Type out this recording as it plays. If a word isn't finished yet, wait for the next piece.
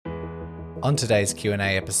On today's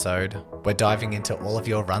Q&A episode, we're diving into all of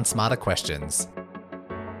your Run Smarter questions.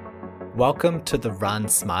 Welcome to the Run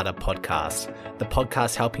Smarter podcast, the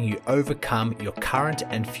podcast helping you overcome your current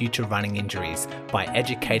and future running injuries by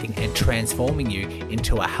educating and transforming you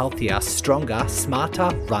into a healthier, stronger, smarter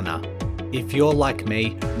runner. If you're like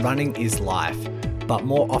me, running is life, but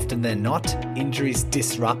more often than not, injuries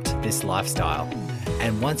disrupt this lifestyle.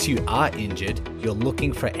 And once you are injured, you're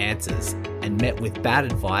looking for answers and met with bad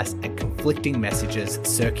advice and conflicting messages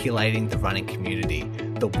circulating the running community.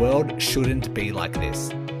 The world shouldn't be like this.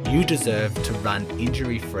 You deserve to run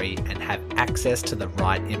injury-free and have access to the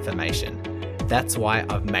right information. That's why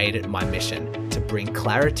I've made it my mission to bring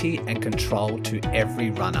clarity and control to every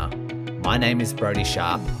runner. My name is Brodie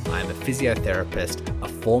Sharp. I am a physiotherapist, a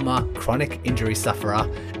former chronic injury sufferer,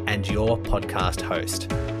 and your podcast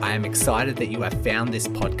host. I am excited that you have found this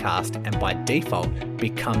podcast and by default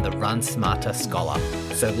become the Run Smarter Scholar.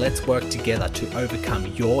 So let's work together to overcome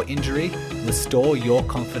your injury, restore your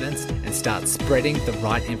confidence, and start spreading the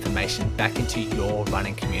right information back into your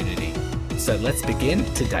running community. So let's begin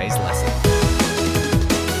today's lesson.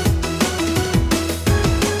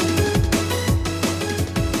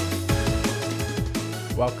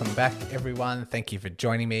 Welcome back, everyone. Thank you for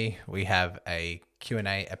joining me. We have a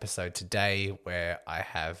Q&A episode today where I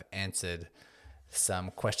have answered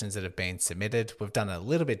some questions that have been submitted. We've done it a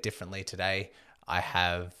little bit differently today. I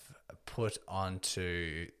have put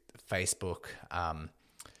onto Facebook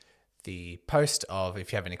the post of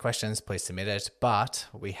if you have any questions, please submit it. But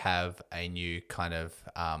we have a new kind of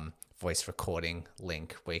voice recording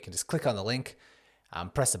link where you can just click on the link,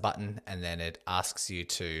 press a button, and then it asks you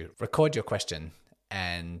to record your question.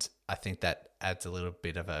 And I think that adds a little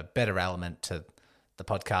bit of a better element to the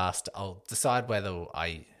podcast. I'll decide whether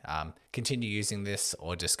I continue using this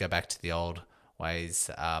or just go back to the old ways.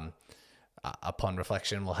 Upon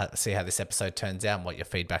reflection, we'll see how this episode turns out and what your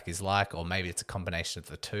feedback is like, or maybe it's a combination of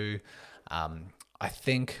the two. I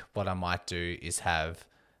think what I might do is have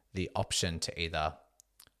the option to either,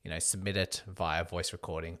 submit it via voice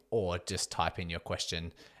recording or just type in your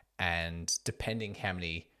question. And depending how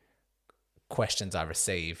many questions I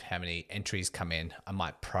receive, how many entries come in, I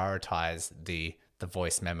might prioritize the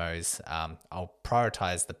voice memos. I'll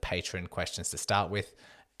prioritize the patron questions to start with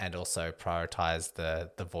and also prioritize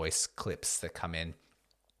the voice clips that come in.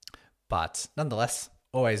 But nonetheless,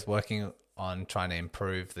 always working on trying to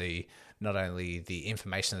improve not only the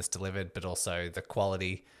information that's delivered, but also the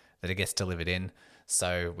quality that it gets delivered in.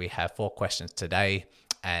 So we have 4 questions today,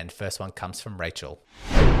 and first one comes from Rachel.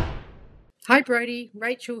 Hi Brodie,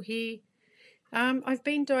 Rachel here. I've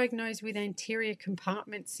been diagnosed with anterior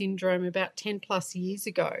compartment syndrome about 10 plus years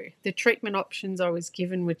ago. The treatment options I was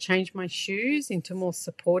given were change my shoes into more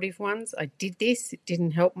supportive ones. I did this, it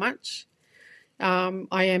didn't help much.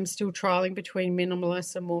 I am still trialling between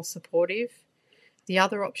minimalist and more supportive. The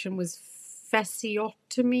other option was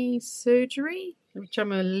fasciotomy surgery, which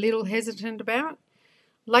I'm a little hesitant about.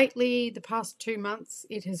 Lately, the past 2 months,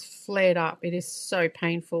 it has flared up. It is so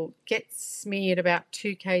painful. Gets me at about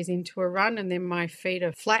 2Ks into a run and then my feet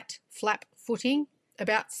are flap footing.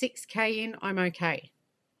 About 6K in, I'm okay.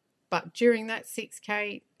 But during that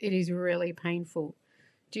 6K, it is really painful.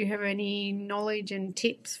 Do you have any knowledge and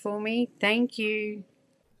tips for me? Thank you.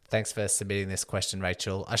 Thanks for submitting this question,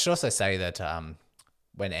 Rachel. I should also say that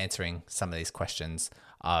when answering some of these questions,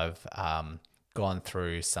 I've gone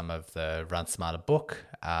through some of the Run Smarter book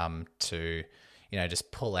to,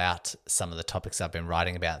 just pull out some of the topics I've been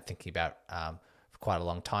writing about, thinking about for quite a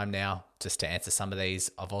long time now, just to answer some of these.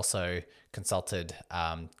 I've also consulted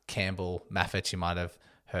Campbell Maffett, you might have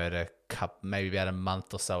heard maybe about a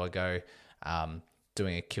month or so ago,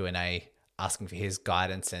 doing a Q&A, asking for his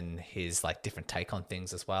guidance and his different take on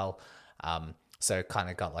things as well. So kind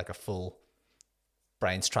of got a full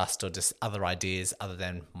brains trust or just other ideas other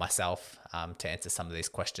than myself to answer some of these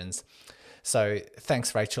questions. So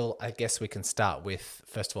thanks, Rachel. I guess we can start with,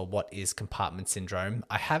 first of all, what is compartment syndrome?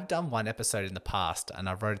 I have done one episode in the past and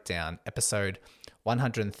I wrote it down, episode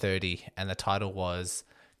 130, and the title was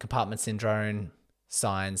Compartment Syndrome,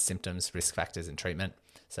 Signs, Symptoms, Risk Factors, and Treatment.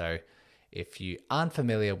 So if you aren't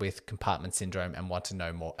familiar with compartment syndrome and want to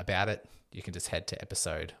know more about it, you can just head to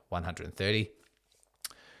episode 130.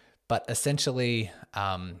 But essentially,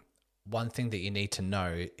 one thing that you need to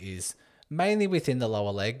know is mainly within the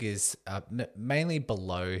lower leg is mainly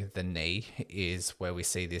below the knee is where we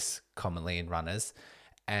see this commonly in runners.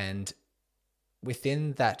 And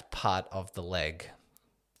within that part of the leg,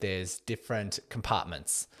 there's different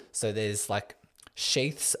compartments. So there's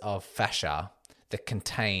sheaths of fascia that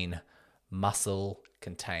contain muscle,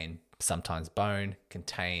 contain sometimes bone,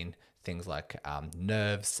 contain things like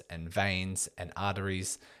nerves and veins and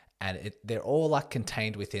arteries, and they're all like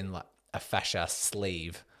contained within like a fascia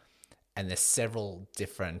sleeve, and there's several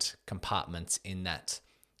different compartments in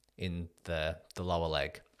the lower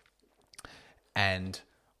leg. And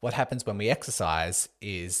what happens when we exercise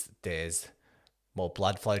is there's more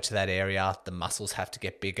blood flow to that area. The muscles have to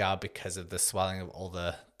get bigger because of the swelling of all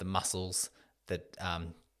the muscles, that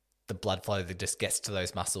the blood flow that just gets to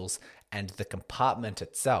those muscles, and the compartment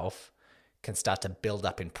itself can start to build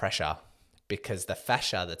up in pressure because the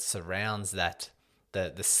fascia that surrounds that,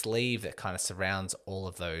 the sleeve that kind of surrounds all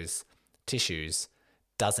of those tissues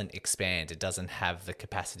doesn't expand. It doesn't have the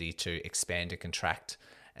capacity to expand and contract.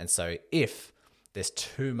 And so if there's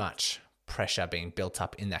too much pressure being built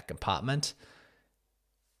up in that compartment,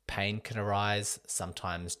 pain can arise,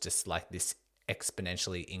 sometimes just like this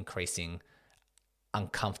exponentially increasing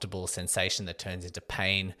uncomfortable sensation that turns into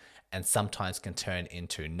pain, and sometimes can turn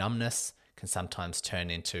into numbness, can sometimes turn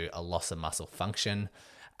into a loss of muscle function,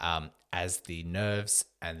 as the nerves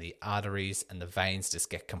and the arteries and the veins just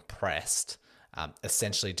get compressed,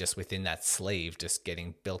 essentially just within that sleeve, just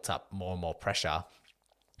getting built up more and more pressure.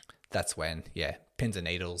 That's when, pins and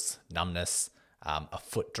needles, numbness, a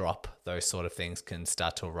foot drop, those sort of things can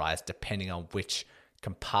start to arise depending on which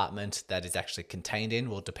compartment that is actually contained in.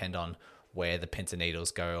 Will depend on where the pins and needles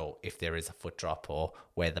go, or if there is a foot drop, or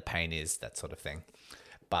where the pain is, that sort of thing.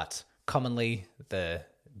 But commonly the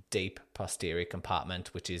deep posterior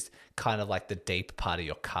compartment, which is kind of like the deep part of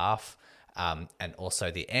your calf, and also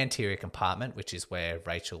the anterior compartment, which is where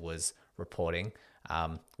Rachel was reporting,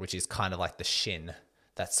 which is kind of like the shin,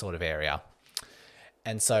 that sort of area.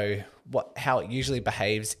 And so how it usually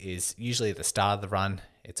behaves is usually at the start of the run,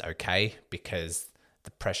 it's okay because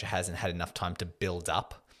the pressure hasn't had enough time to build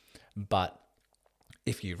up. But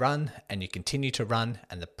if you run and you continue to run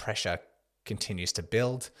and the pressure continues to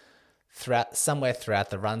build somewhere throughout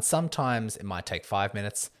the run, sometimes it might take 5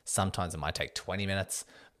 minutes, sometimes it might take 20 minutes,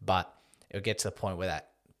 but it'll get to the point where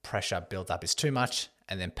that pressure build-up is too much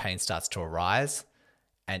and then pain starts to arise.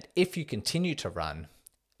 And if you continue to run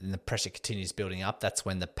and the pressure continues building up, that's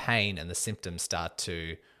when the pain and the symptoms start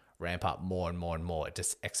to ramp up more and more and more. It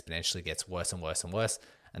just exponentially gets worse and worse and worse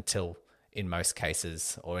until, in most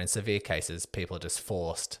cases, or in severe cases, people are just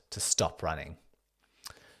forced to stop running.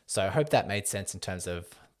 So I hope that made sense in terms of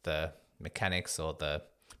the mechanics or the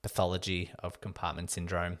pathology of compartment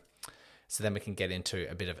syndrome. So then we can get into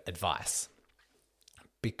a bit of advice.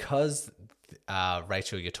 Because,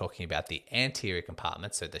 Rachel, you're talking about the anterior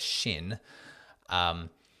compartment, so the shin,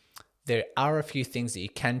 there are a few things that you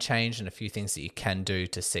can change and a few things that you can do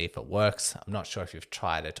to see if it works. I'm not sure if you've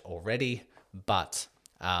tried it already, but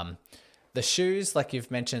the shoes, like you've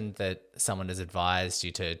mentioned that someone has advised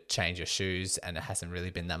you to change your shoes and it hasn't really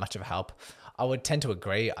been that much of a help. I would tend to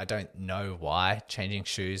agree. I don't know why changing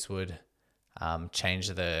shoes would change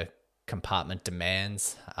the compartment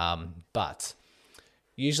demands, but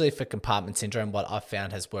usually for compartment syndrome, what I've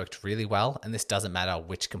found has worked really well, and this doesn't matter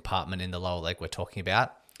which compartment in the lower leg we're talking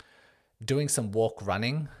about, doing some walk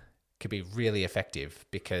running could be really effective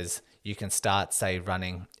because you can start, say,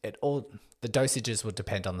 running. The dosages will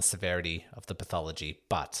depend on the severity of the pathology,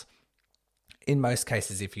 but in most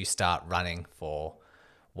cases, if you start running for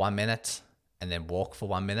 1 minute and then walk for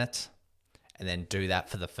 1 minute and then do that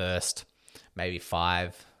for the first maybe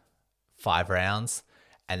five rounds,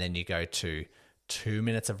 and then you go to 2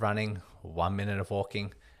 minutes of running, 1 minute of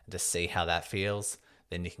walking, and to see how that feels.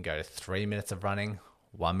 Then you can go to 3 minutes of running,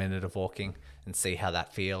 1 minute of walking, and see how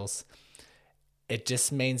that feels. It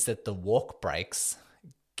just means that the walk breaks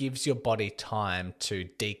gives your body time to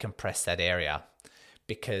decompress that area,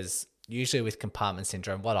 because usually with compartment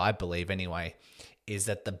syndrome, what I believe anyway, is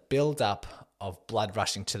that the buildup of blood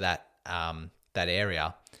rushing to that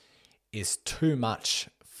area is too much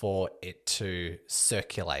for it to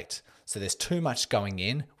circulate. So there's too much going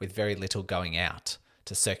in with very little going out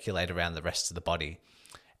to circulate around the rest of the body.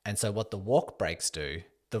 And so what the walk breaks do,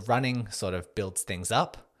 the running sort of builds things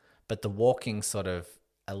up, but the walking sort of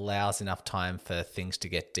allows enough time for things to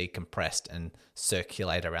get decompressed and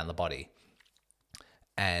circulate around the body.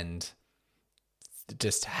 And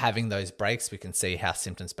just having those breaks, we can see how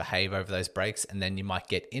symptoms behave over those breaks. And then you might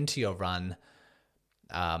get into your run,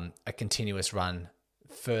 a continuous run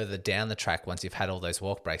further down the track once you've had all those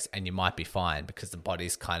walk breaks, and you might be fine because the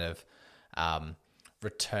body's kind of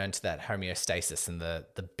returned to that homeostasis, and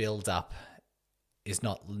the build up is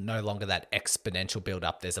no longer that exponential build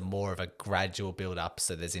up. There's more of a gradual build up,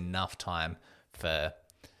 so there's enough time for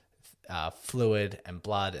fluid and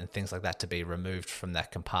blood and things like that to be removed from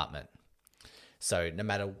that compartment. So no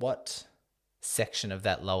matter what section of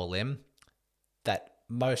that lower limb, that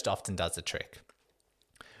most often does the trick.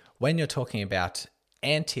 When you're talking about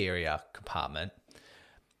anterior compartment,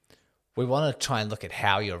 we want to try and look at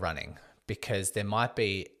how you're running, because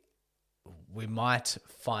we might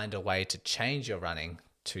find a way to change your running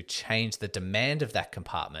to change the demand of that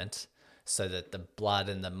compartment so that the blood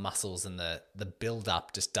and the muscles and the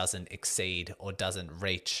build-up just doesn't exceed or doesn't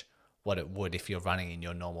reach what it would if you're running in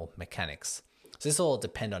your normal mechanics. So this all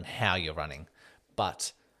depends on how you're running.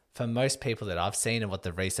 But for most people that I've seen and what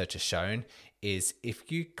the research has shown is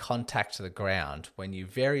if you contact the ground, when you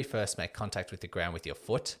very first make contact with the ground with your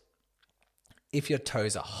foot, if your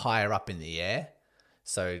toes are higher up in the air,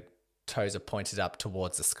 so toes are pointed up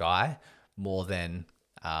towards the sky more than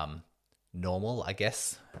normal, I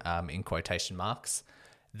guess, in quotation marks,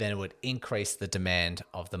 then it would increase the demand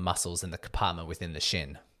of the muscles in the compartment within the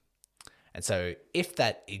shin. And so if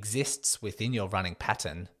that exists within your running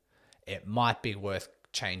pattern, it might be worth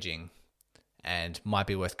changing and might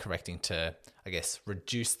be worth correcting to, I guess,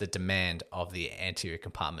 reduce the demand of the anterior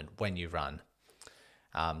compartment when you run.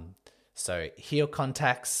 So heel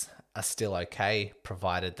contacts are still okay,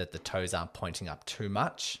 provided that the toes aren't pointing up too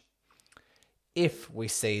much. If we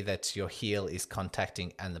see that your heel is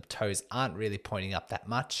contacting and the toes aren't really pointing up that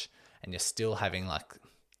much, and you're still having like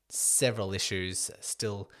several issues,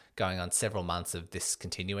 still going on several months of this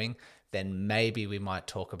continuing, then maybe we might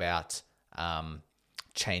talk about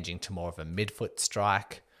changing to more of a midfoot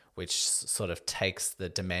strike, which sort of takes the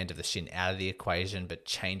demand of the shin out of the equation, but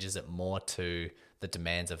changes it more to the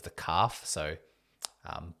demands of the calf. So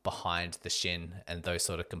behind the shin and those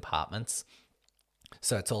sort of compartments.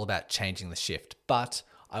 So it's all about changing the shift. But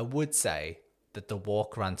I would say that the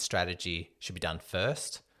walk-run strategy should be done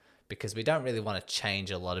first, because we don't really want to change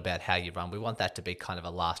a lot about how you run. We want that to be kind of a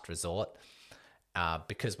last resort,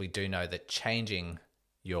 because we do know that changing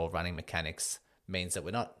your running mechanics means that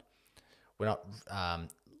we're not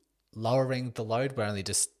lowering the load. We're only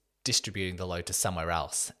just distributing the load to somewhere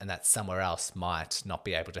else, and that somewhere else might not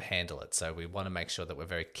be able to handle it. So we want to make sure that we're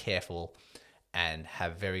very careful and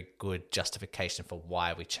have very good justification for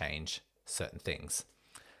why we change certain things.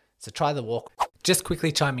 So try the walk. Just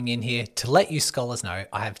quickly chiming in here to let you scholars know,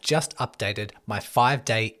 I have just updated my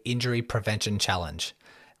 5-day injury prevention challenge.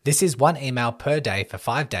 This is 1 email per day for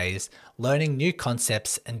 5 days, learning new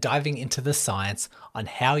concepts and diving into the science on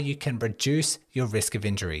how you can reduce your risk of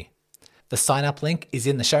injury. The sign up link is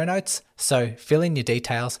in the show notes, so fill in your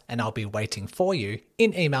details and I'll be waiting for you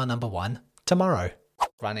in email number 1 tomorrow.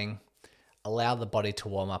 Running, allow the body to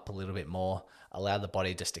warm up a little bit more, allow the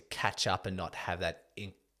body just to catch up and not have that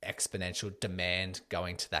exponential demand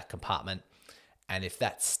going to that compartment. And if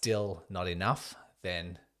that's still not enough,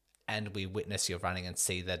 then, and we witness your running and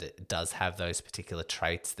see that it does have those particular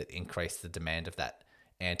traits that increase the demand of that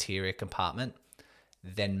anterior compartment,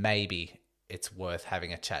 then maybe it's worth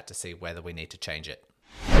having a chat to see whether we need to change it.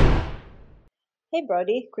 Hey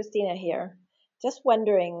Brody, Christina here. Just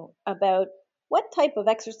wondering about what type of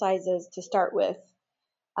exercises to start with,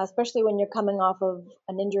 especially when you're coming off of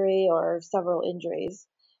an injury or several injuries.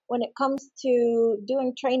 When it comes to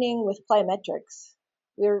doing training with plyometrics,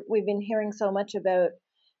 we've been hearing so much about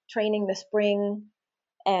training the spring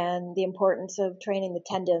and the importance of training the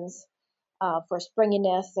tendons for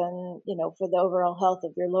springiness and, for the overall health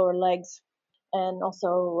of your lower legs. And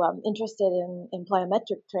also interested in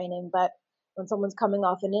plyometric training, but when someone's coming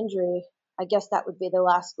off an injury, I guess that would be the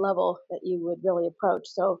last level that you would really approach.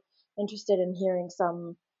 So interested in hearing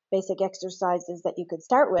some basic exercises that you could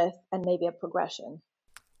start with and maybe a progression.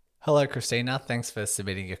 Hello, Christina. Thanks for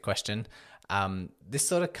submitting your question. This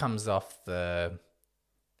sort of comes off the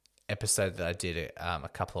episode that I did a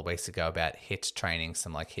couple of weeks ago about HIIT training,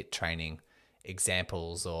 some like HIIT training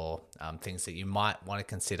examples or things that you might want to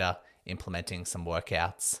consider implementing, some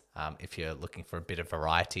workouts if you're looking for a bit of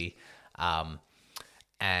variety.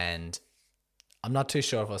 And I'm not too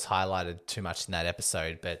sure if it was highlighted too much in that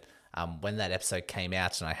episode, but when that episode came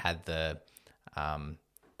out and I had the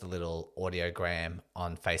little audiogram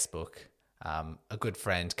on Facebook, a good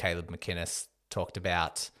friend, Caleb McInnes, talked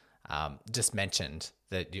about, just mentioned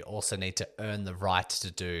that you also need to earn the right to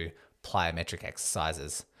do plyometric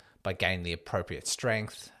exercises by gaining the appropriate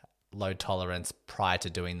strength, load tolerance prior to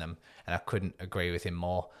doing them. And I couldn't agree with him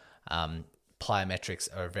more. Plyometrics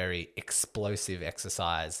are a very explosive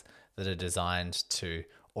exercise that are designed to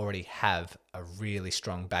already have a really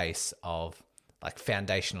strong base of like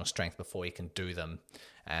foundational strength before you can do them.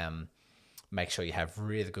 Make sure you have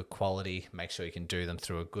really good quality, make sure you can do them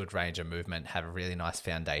through a good range of movement, have a really nice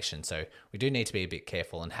foundation. So we do need to be a bit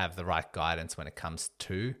careful and have the right guidance when it comes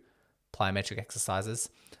to plyometric exercises.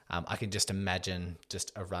 I can just imagine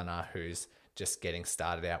just a runner who's just getting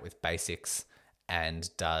started out with basics and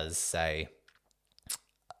does, say,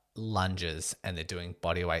 lunges, and they're doing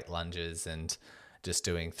body weight lunges and just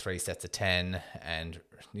doing 3 sets of 10 and,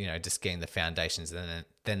 just getting the foundations. And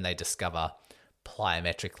then they discover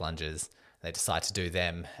plyometric lunges. They decide to do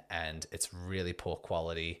them, and it's really poor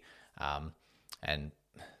quality. And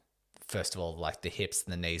first of all, like the hips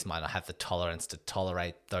and the knees might not have the tolerance to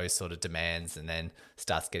tolerate those sort of demands, and then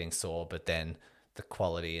starts getting sore. But then the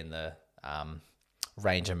quality and the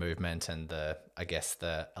range of movement and the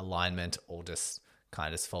alignment all just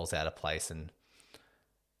kind of falls out of place and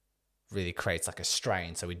really creates like a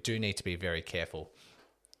strain. So we do need to be very careful.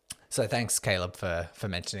 So thanks, Caleb, for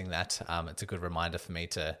mentioning that. It's a good reminder for me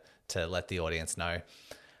to let the audience know.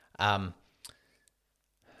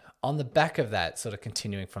 On the back of that, sort of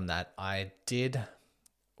continuing from that, I did,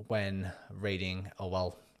 when writing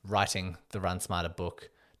the Run Smarter book,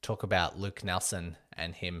 talk about Luke Nelson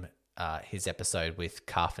and his episode with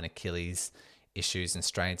calf and Achilles issues and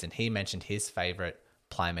strains, and he mentioned his favorite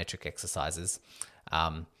plyometric exercises.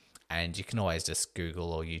 And you can always just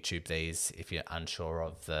Google or YouTube these if you're unsure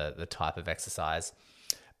of the type of exercise.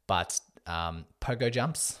 But pogo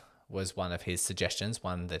jumps was one of his suggestions,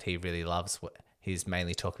 one that he really loves. He's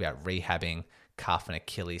mainly talking about rehabbing calf and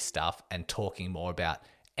Achilles stuff and talking more about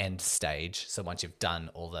end stage. So once you've done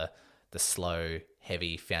all the slow,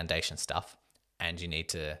 heavy foundation stuff and you need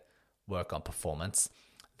to work on performance,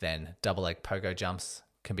 then double leg pogo jumps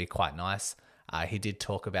can be quite nice. He did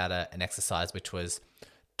talk about an exercise which was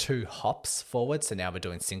 2 hops forward. So now we're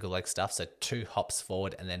doing single leg stuff. So 2 hops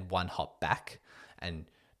forward and then 1 hop back, and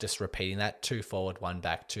just repeating that, 2 forward, 1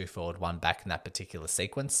 back, 2 forward, 1 back in that particular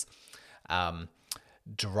sequence.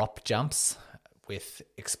 Drop jumps with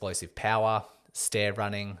explosive power, stair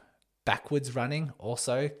running, backwards running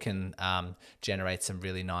also can generate some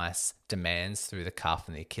really nice demands through the calf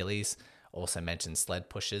and the Achilles. Also mentioned sled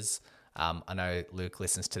pushes. I know Luke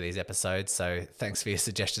listens to these episodes, so thanks for your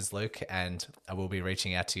suggestions, Luke, and I will be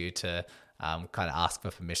reaching out to you to kind of ask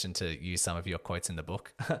for permission to use some of your quotes in the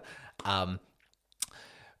book.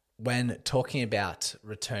 When talking about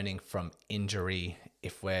returning from injury,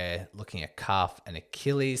 if we're looking at calf and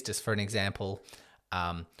Achilles, just for an example,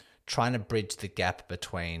 trying to bridge the gap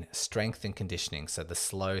between strength and conditioning, so the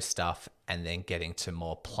slow stuff, and then getting to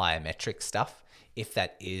more plyometric stuff, if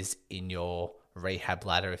that is in your rehab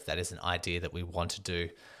ladder, if that is an idea that we want to do.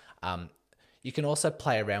 You can also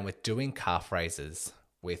play around with doing calf raises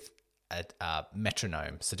with a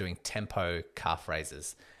metronome, so doing tempo calf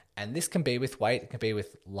raises. And this can be with weight, it can be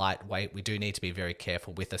with light weight. We do need to be very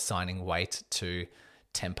careful with assigning weight to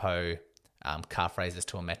tempo calf raises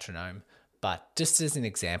to a metronome. But just as an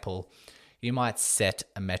example, you might set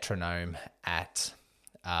a metronome at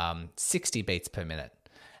 60 beats per minute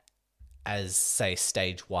as, say,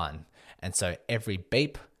 stage 1. And so every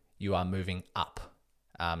beep, you are moving up.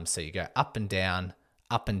 So you go up and down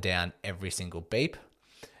every single beep.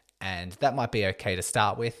 And that might be okay to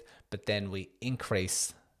start with, but then we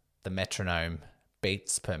increase the metronome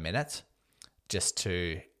beats per minute just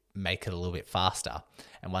to make it a little bit faster.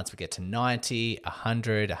 And once we get to 90,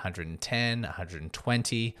 100, 110,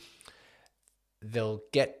 120, they'll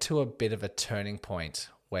get to a bit of a turning point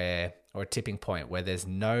or a tipping point where there's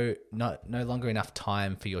no longer enough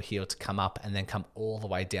time for your heel to come up and then come all the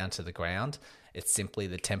way down to the ground. It's simply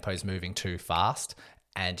the tempo's moving too fast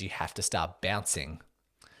and you have to start bouncing.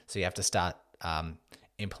 So you have to start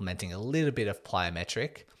implementing a little bit of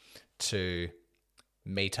plyometric to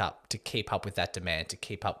keep up with that demand, to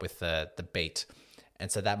keep up with the beat.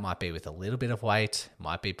 And so that might be with a little bit of weight,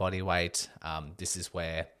 might be body weight. This is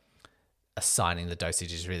where assigning the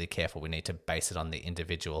dosage is really careful. We need to base it on the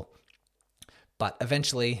individual. But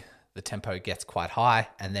eventually the tempo gets quite high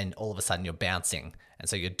and then all of a sudden you're bouncing. And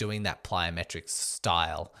so you're doing that plyometric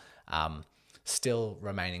style, still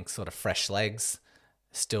remaining sort of fresh legs,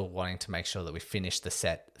 still wanting to make sure that we finish the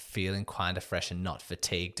set feeling kind of fresh and not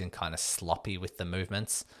fatigued and kind of sloppy with the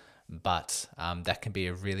movements. But that can be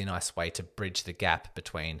a really nice way to bridge the gap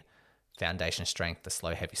between foundation strength, the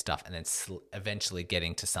slow, heavy stuff, and then eventually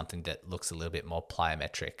getting to something that looks a little bit more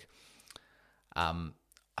plyometric.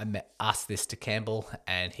 I asked this to Campbell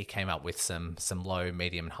and he came up with some low,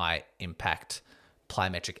 medium, and high impact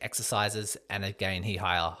plyometric exercises. And again, he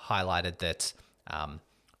highlighted that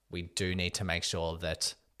we do need to make sure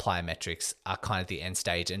that plyometrics are kind of the end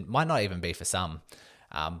stage, and might not even be for some.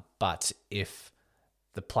 But if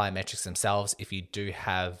the plyometrics themselves, if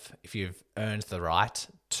you've earned the right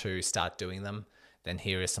to start doing them, then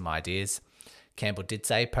here are some ideas. Campbell did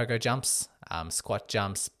say pogo jumps, squat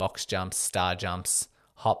jumps, box jumps, star jumps,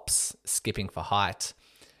 hops, skipping for height,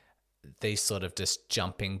 these sort of just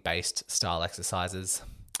jumping based style exercises.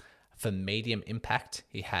 For medium impact,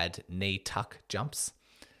 he had knee tuck jumps,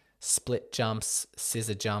 split jumps,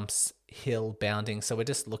 scissor jumps, hill bounding. So we're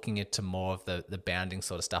just looking into more of the bounding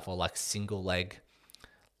sort of stuff, or like single leg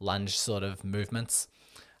lunge sort of movements.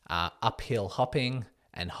 Uphill hopping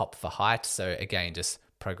and hop for height. So again, just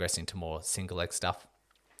progressing to more single leg stuff.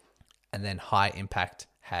 And then high impact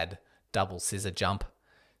had double scissor jump,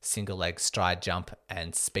 single leg stride jump,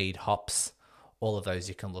 and speed hops. All of those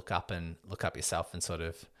you can look up yourself and sort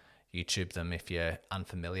of YouTube them if you're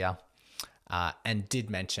unfamiliar. And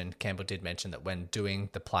Campbell did mention that when doing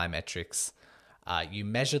the plyometrics, you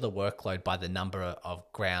measure the workload by the number of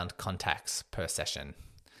ground contacts per session.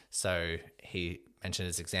 So he mentioned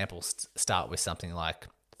as examples, start with something like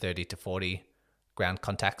 30 to 40 ground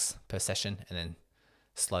contacts per session and then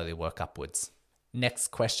slowly work upwards. Next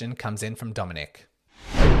question comes in from Dominic.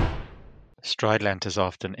 Stride length is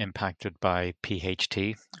often impacted by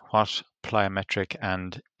PHT. What plyometric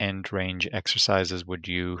and end range exercises would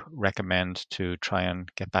you recommend to try and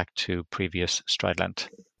get back to previous stride length?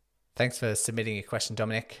 Thanks for submitting your question,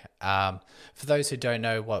 Dominic. For those who don't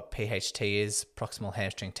know what PHT is, proximal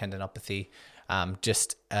hamstring tendinopathy,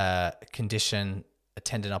 just a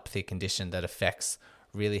tendinopathy condition that affects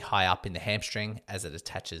really high up in the hamstring as it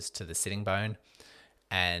attaches to the sitting bone,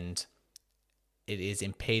 and it is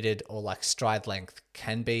impeded, or like stride length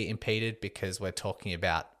can be impeded because we're talking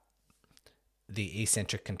about the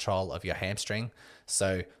eccentric control of your hamstring.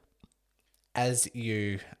 So as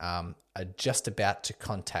you are just about to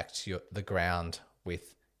contact the ground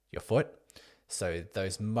with your foot, so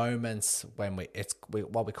those moments when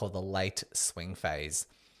what we call the late swing phase,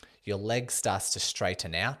 your leg starts to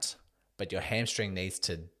straighten out, but your hamstring needs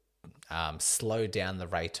to slow down the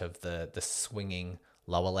rate of the swinging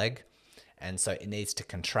lower leg. And so it needs to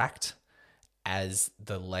contract as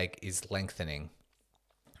the leg is lengthening.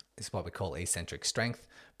 It's what we call eccentric strength.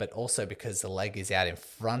 But also because the leg is out in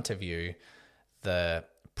front of you, the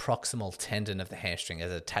proximal tendon of the hamstring,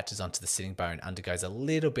 as it attaches onto the sitting bone, undergoes a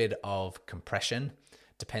little bit of compression.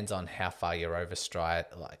 Depends on how far you're overstride.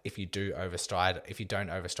 Like if you do overstride, if you don't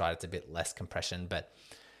overstride, it's a bit less compression. But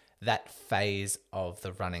that phase of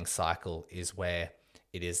the running cycle is where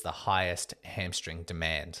it is the highest hamstring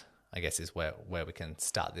demand, I guess, is where we can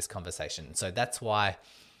start this conversation. So that's why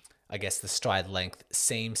I guess the stride length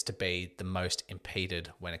seems to be the most impeded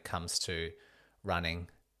when it comes to running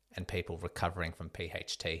and people recovering from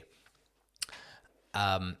PHT.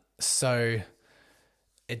 So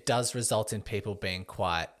it does result in people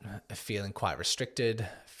feeling quite restricted,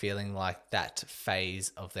 feeling like that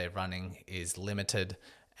phase of their running is limited,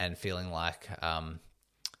 and feeling like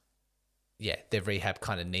their rehab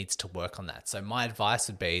kind of needs to work on that. So my advice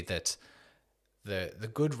would be that the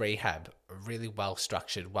good rehab, a really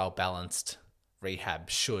well-structured, well-balanced rehab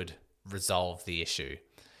should resolve the issue.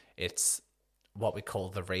 It's what we call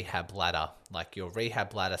the rehab ladder. Like your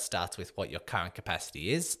rehab ladder starts with what your current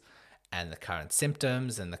capacity is and the current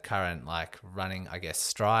symptoms and the current running, I guess,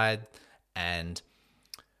 stride, and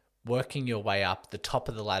working your way up. The top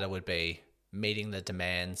of the ladder would be meeting the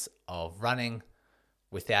demands of running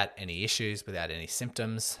without any issues, without any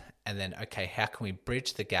symptoms. And then, okay, how can we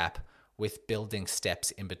bridge the gap with building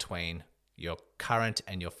steps in between your current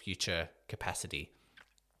and your future capacity?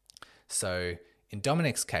 So in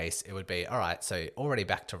Dominic's case, it would be, all right, so already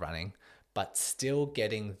back to running, but still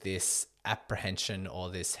getting this apprehension or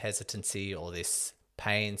this hesitancy or this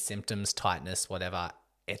pain, symptoms, tightness, whatever,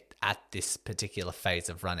 at this particular phase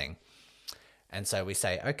of running. And so we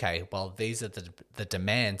say, okay, well, these are the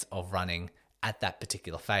demands of running at that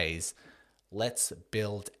particular phase. Let's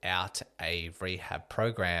build out a rehab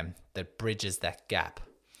program that bridges that gap.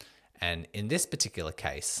 And in this particular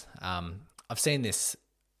case, I've seen this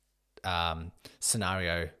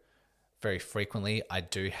scenario very frequently. I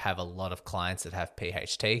do have a lot of clients that have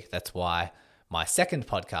PHT. That's why my second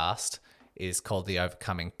podcast is called the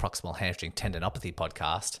Overcoming Proximal Hamstring Tendinopathy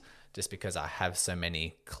podcast, just because I have so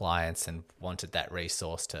many clients and wanted that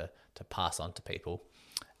resource to pass on to people.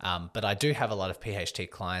 But I do have a lot of PHT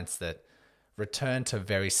clients that return to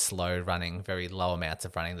very slow running, very low amounts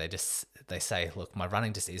of running. They say, look, my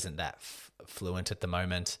running just isn't that fluent at the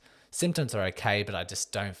moment. Symptoms are okay, but I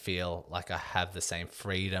just don't feel like I have the same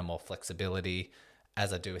freedom or flexibility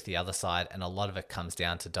as I do with the other side. And a lot of it comes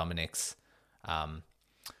down to Dominic's,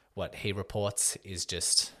 what he reports is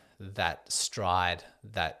just that stride,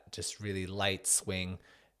 that just really late swing,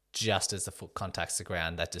 just as the foot contacts the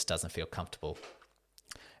ground, that just doesn't feel comfortable.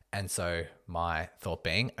 And so my thought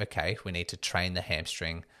being, okay, we need to train the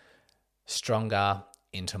hamstring stronger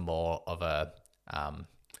into more of a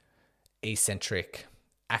eccentric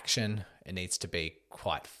action, It needs to be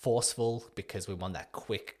quite forceful because we want that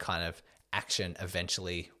quick kind of action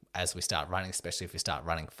eventually as we start running, especially if we start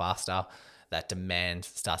running faster. That demand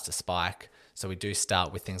starts to spike. So we do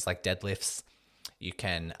start with things like deadlifts. You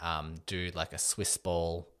can do like a Swiss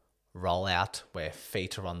ball rollout where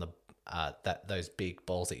feet are on the those big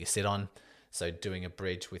balls that you sit on. So doing a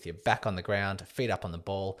bridge with your back on the ground, feet up on the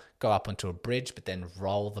ball, go up onto a bridge, but then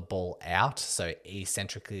roll the ball out. So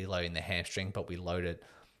eccentrically loading the hamstring, but we load it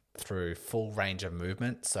through full range of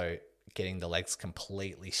movement. So getting the legs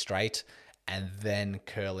completely straight and then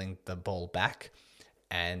curling the ball back.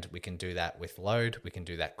 And we can do that with load. We can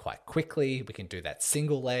do that quite quickly. We can do that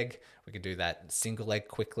single leg. We can do that single leg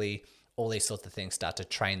quickly. All these sorts of things start to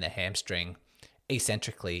train the hamstring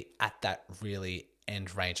eccentrically at that really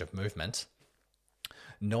end range of movement.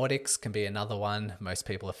 Nordics can be another one. Most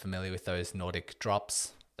people are familiar with those Nordic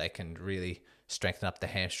drops. They can really strengthen up the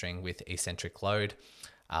hamstring with eccentric load.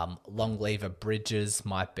 Long lever bridges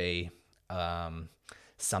might be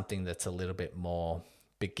something that's a little bit more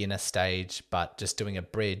beginner stage, but just doing a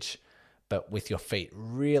bridge, but with your feet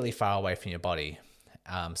really far away from your body.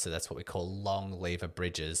 So that's what we call long lever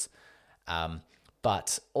bridges.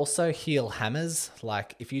 But also heel hammers,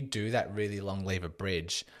 like if you do that really long lever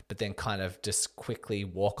bridge, but then kind of just quickly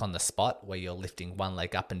walk on the spot where you're lifting one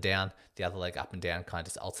leg up and down, the other leg up and down, kind of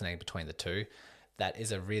just alternating between the two, that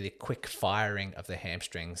is a really quick firing of the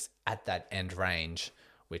hamstrings at that end range,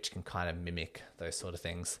 which can kind of mimic those sort of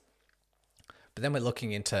things. But then we're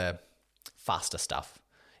looking into faster stuff.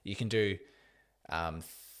 You can do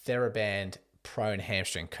TheraBand prone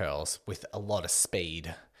hamstring curls with a lot of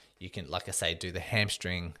speed. You can, like I say, do the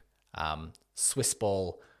hamstring Swiss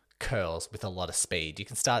ball curls with a lot of speed. You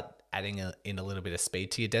can start adding in a little bit of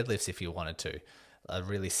speed to your deadlifts if you wanted to. A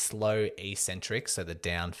really slow eccentric, so the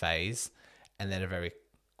down phase, and then a very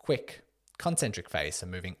quick concentric phase, so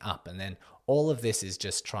moving up. And then all of this is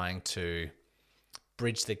just trying to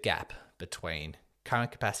bridge the gap between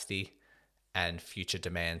current capacity and future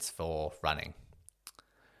demands for running.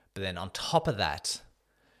 But then on top of that,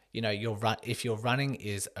 if your running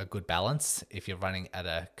is a good balance, if you're running at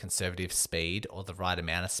a conservative speed or the right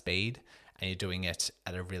amount of speed, and you're doing it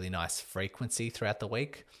at a really nice frequency throughout the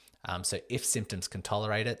week, so if symptoms can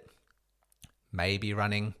tolerate it, maybe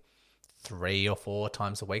running 3 or 4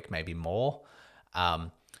 times a week, maybe more,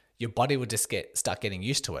 your body will just start getting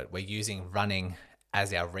used to it. We're using running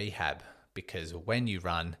as our rehab because when you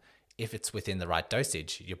run, if it's within the right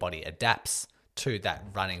dosage, your body adapts to that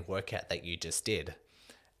running workout that you just did.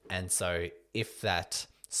 And so if that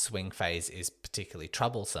swing phase is particularly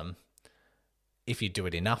troublesome, if you do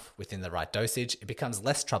it enough within the right dosage, it becomes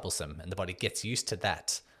less troublesome and the body gets used to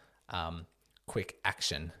that quick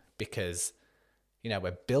action because,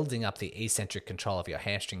 we're building up the eccentric control of your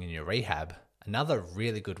hamstring in your rehab. Another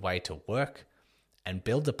really good way to work and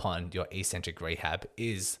build upon your eccentric rehab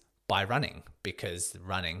is by running, because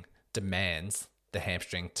running demands the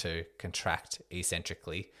hamstring to contract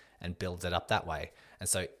eccentrically and builds it up that way. And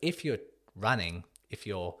so if you're running, if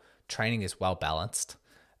your training is well balanced,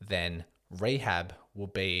 then the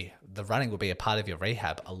running will be a part of your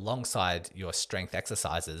rehab alongside your strength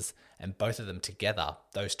exercises, and both of them together,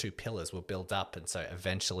 those two pillars will build up, and so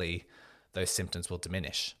eventually those symptoms will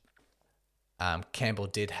diminish. Campbell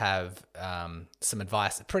did have some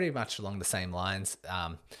advice pretty much along the same lines.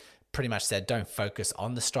 Pretty much said, don't focus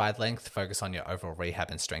on the stride length, focus on your overall rehab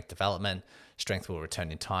and strength development. Strength will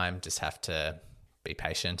return in time, just have to be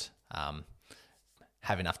patient,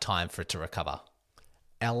 have enough time for it to recover.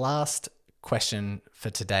 Our last question for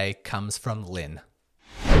today comes from Lynn.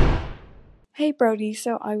 Hey Brody,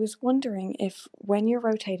 so I was wondering if when you're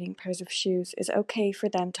rotating pairs of shoes, is it okay for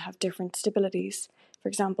them to have different stabilities? For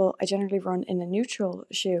example, I generally run in a neutral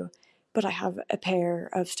shoe, but I have a pair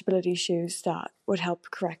of stability shoes that would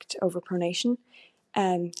help correct overpronation,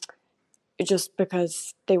 just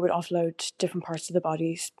because they would offload different parts of the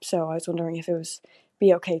body. So I was wondering if it was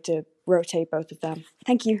be okay to rotate both of them.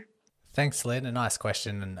 Thank you. Thanks, Lynn. A nice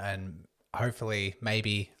question, and hopefully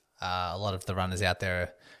maybe a lot of the runners out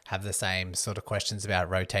there have the same sort of questions about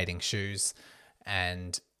rotating shoes.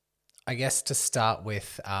 And I guess to start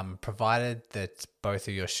with, provided that both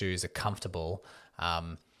of your shoes are comfortable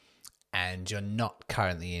and you're not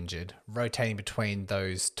currently injured, rotating between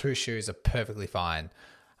those two shoes are perfectly fine.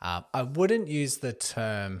 I wouldn't use the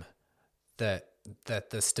term that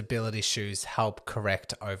the stability shoes help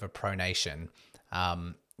correct overpronation,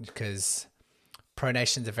 because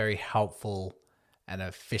pronation is a very helpful and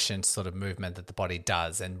efficient sort of movement that the body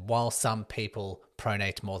does. And while some people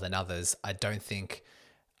pronate more than others, I don't think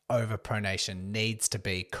overpronation needs to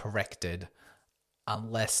be corrected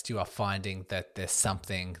unless you are finding that there's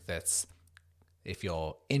something that's if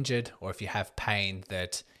you're injured or if you have pain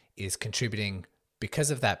that is contributing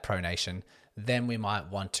because of that pronation, then we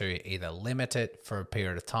might want to either limit it for a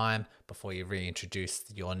period of time before you reintroduce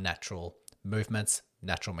your natural movements,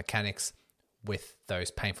 natural mechanics with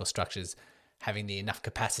those painful structures, having the enough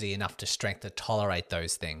capacity, enough to strength to tolerate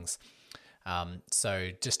those things. So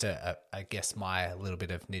just I guess my little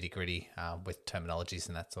bit of nitty gritty with terminologies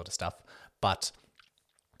and that sort of stuff. But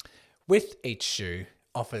with each shoe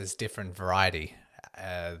offers different variety.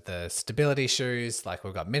 The stability shoes, like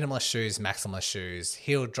we've got minimalist shoes, maximalist shoes,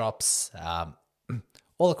 heel drops,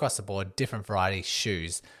 all across the board, different variety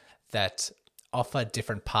shoes that offer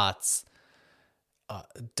different parts,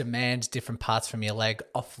 demand different parts from your leg,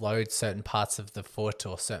 offload certain parts of the foot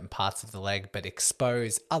or certain parts of the leg, but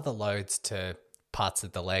expose other loads to parts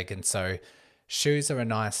of the leg. And so shoes are a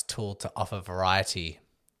nice tool to offer variety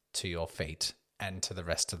to your feet and to the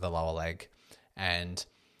rest of the lower leg. And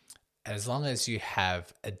as long as you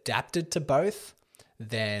have adapted to both,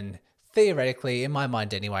 then theoretically, in my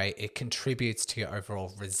mind anyway, it contributes to your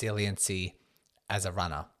overall resiliency as a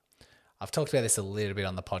runner. I've talked about this a little bit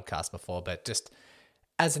on the podcast before, but just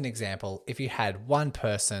as an example, if you had one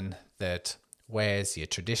person that wears your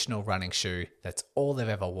traditional running shoe, that's all they've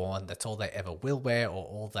ever worn, that's all they ever will wear, or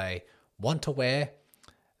all they want to wear,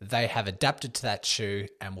 they have adapted to that shoe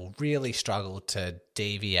and will really struggle to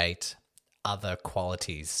deviate other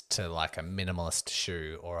qualities to like a minimalist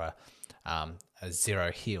shoe or a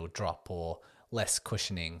zero heel drop or less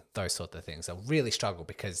cushioning, those sort of things. They'll really struggle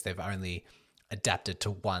because they've only adapted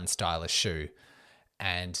to one style of shoe,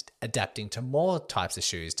 and adapting to more types of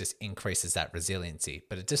shoes just increases that resiliency.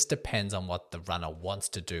 But it just depends on what the runner wants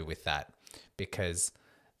to do with that, because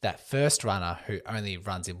that first runner who only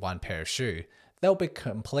runs in one pair of shoe, they'll be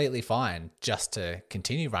completely fine just to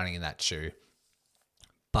continue running in that shoe.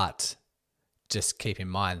 But just keep in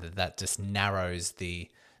mind that that just narrows the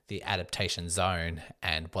adaptation zone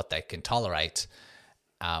and what they can tolerate.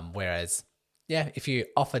 Whereas, if you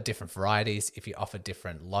offer different varieties, if you offer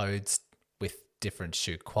different loads with different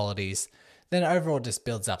shoe qualities, then overall just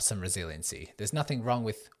builds up some resiliency. There's nothing wrong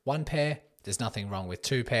with one pair. There's nothing wrong with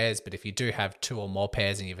two pairs. But if you do have two or more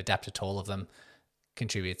pairs and you've adapted to all of them,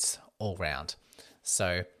 contributes all round.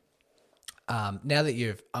 So now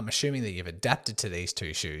that I'm assuming that you've adapted to these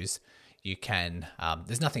two shoes, you can,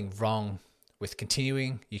 there's nothing wrong with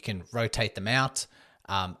continuing. You can rotate them out,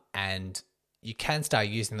 and you can start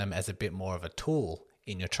using them as a bit more of a tool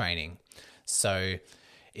in your training. So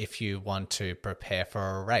if you want to prepare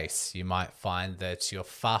for a race, you might find that you're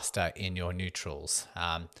faster in your neutrals.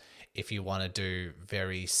 If you want to do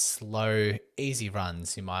very slow, easy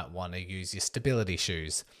runs, you might want to use your stability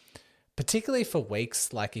shoes. Particularly for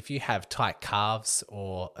weeks, like if you have tight calves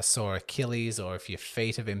or a sore Achilles, or if your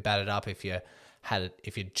feet have been battered up, if you're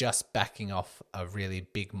just backing off a really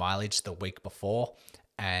big mileage the week before,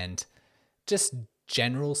 and just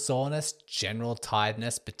general soreness, general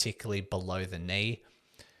tiredness, particularly below the knee,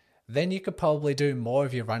 then you could probably do more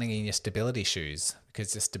of your running in your stability shoes,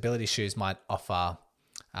 because the stability shoes might offer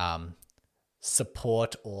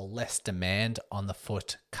support or less demand on the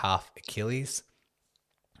foot, calf, Achilles.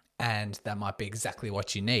 And that might be exactly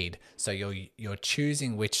what you need. So you're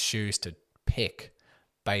choosing which shoes to pick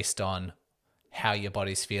based on how your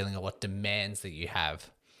body's feeling or what demands that you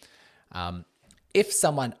have. If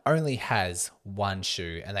someone only has one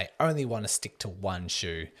shoe and they only want to stick to one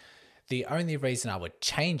shoe, the only reason I would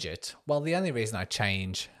change it, the only reason I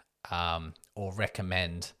change or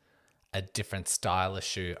recommend a different style of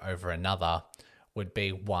shoe over another would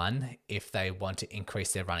be, one, if they want to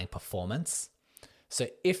increase their running performance. So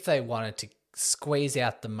if they wanted to squeeze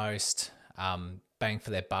out the most bang for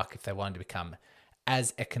their buck, if they wanted to become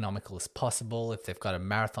as economical as possible, if they've got a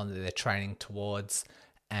marathon that they're training towards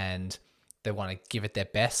and they want to give it their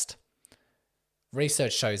best,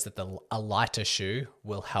 research shows that a lighter shoe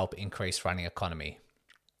will help increase running economy.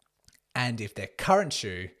 And if their current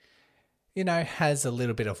shoe, has a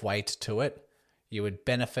little bit of weight to it, you would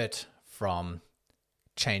benefit from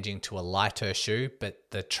changing to a lighter shoe, but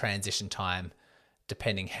the transition time,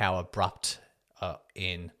 depending how abrupt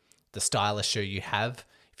in the style of shoe you have.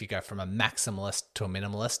 If you go from a maximalist to a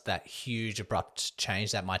minimalist, that huge abrupt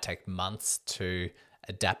change, that might take months to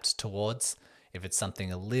adapt towards. If it's something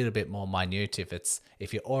a little bit more minute,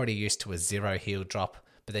 if you're already used to a zero heel drop,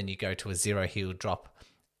 but then you go to a zero heel drop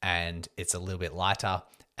and it's a little bit lighter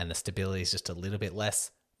and the stability is just a little bit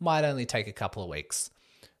less, might only take a couple of weeks.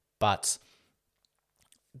 But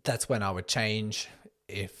that's when I would change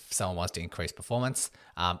if someone wants to increase performance.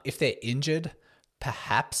 If they're injured,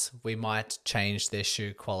 perhaps we might change their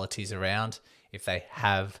shoe qualities around. If they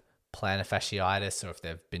have plantar fasciitis or if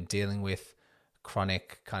they've been dealing with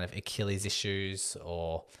chronic kind of Achilles issues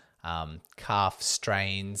or calf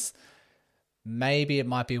strains, maybe it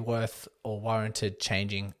might be worth or warranted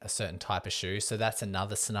changing a certain type of shoe. So that's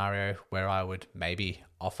another scenario where I would maybe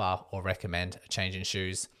offer or recommend a change in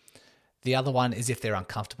shoes. The other one is if they're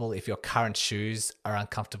uncomfortable, if your current shoes are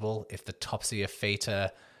uncomfortable, if the tops of your feet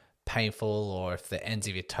are painful, or if the ends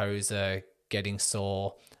of your toes are getting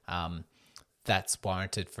sore, that's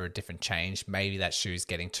warranted for a different change. Maybe that shoe's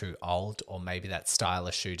getting too old, or maybe that style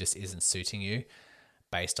of shoe just isn't suiting you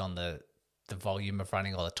based on the volume of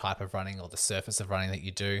running or the type of running or the surface of running that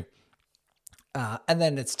you do. And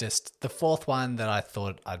then it's just the fourth one that I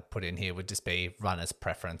thought I'd put in here would just be runner's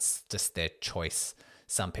preference, just their choice.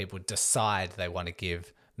 Some people decide they want to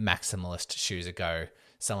give maximalist shoes a go.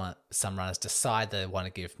 Some runners decide they want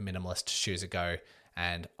to give minimalist shoes a go,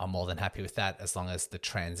 and I'm more than happy with that as long as the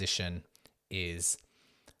transition is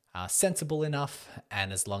sensible enough,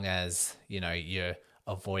 and as long as you're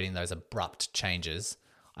avoiding those abrupt changes.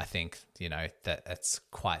 I think that it's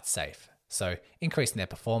quite safe. So increasing their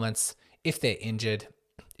performance, if they're injured,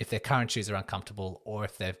 if their current shoes are uncomfortable, or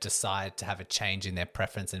if they've decided to have a change in their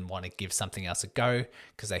preference and want to give something else a go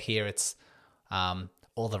because they hear it's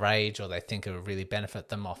all the rage, or they think it would really benefit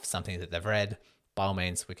them off something that they've read, by all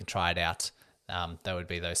means, we can try it out. That would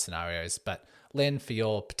be those scenarios. But Lynn, for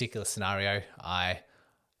your particular scenario, I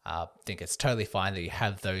think it's totally fine that you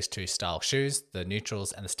have those two style shoes, the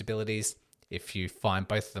neutrals and the stabilities. If you find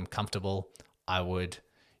both of them comfortable, I would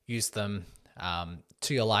use them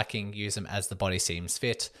to your liking, use them as the body seems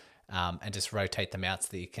fit, and just rotate them out so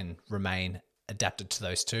that you can remain adapted to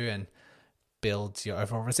those two and build your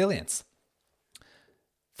overall resilience.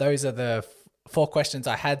 Those are the 4 questions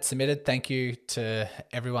I had submitted. Thank you to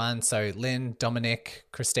everyone. So Lynn, Dominic,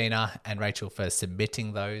 Christina, and Rachel for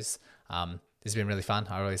submitting those. This has been really fun.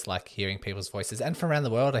 I always like hearing people's voices, and from around the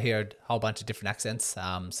world, I hear a whole bunch of different accents.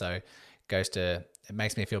 So it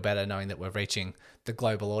makes me feel better knowing that we're reaching the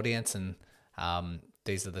global audience, and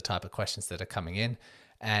these are the type of questions that are coming in.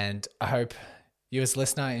 And I hope you as a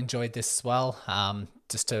listener enjoyed this as well,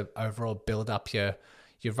 just to overall build up your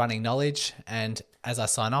running knowledge. And as I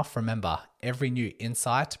sign off, remember, every new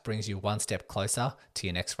insight brings you one step closer to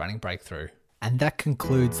your next running breakthrough. And that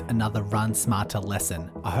concludes another Run Smarter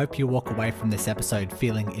lesson. I hope you walk away from this episode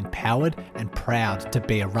feeling empowered and proud to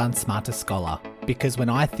be a Run Smarter scholar. Because when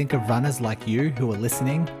I think of runners like you who are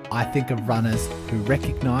listening, I think of runners who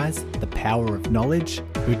recognize the power of knowledge,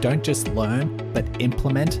 who don't just learn, but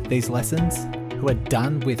implement these lessons, who are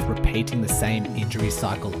done with repeating the same injury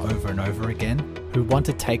cycle over and over again, who want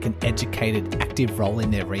to take an educated, active role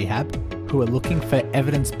in their rehab, who are looking for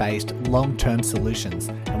evidence-based long-term solutions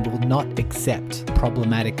and will not accept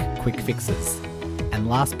problematic quick fixes. And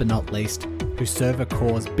last but not least, who serve a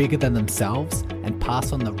cause bigger than themselves and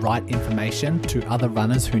pass on the right information to other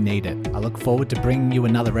runners who need it. I look forward to bringing you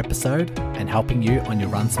another episode and helping you on your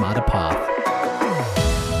Run Smarter path.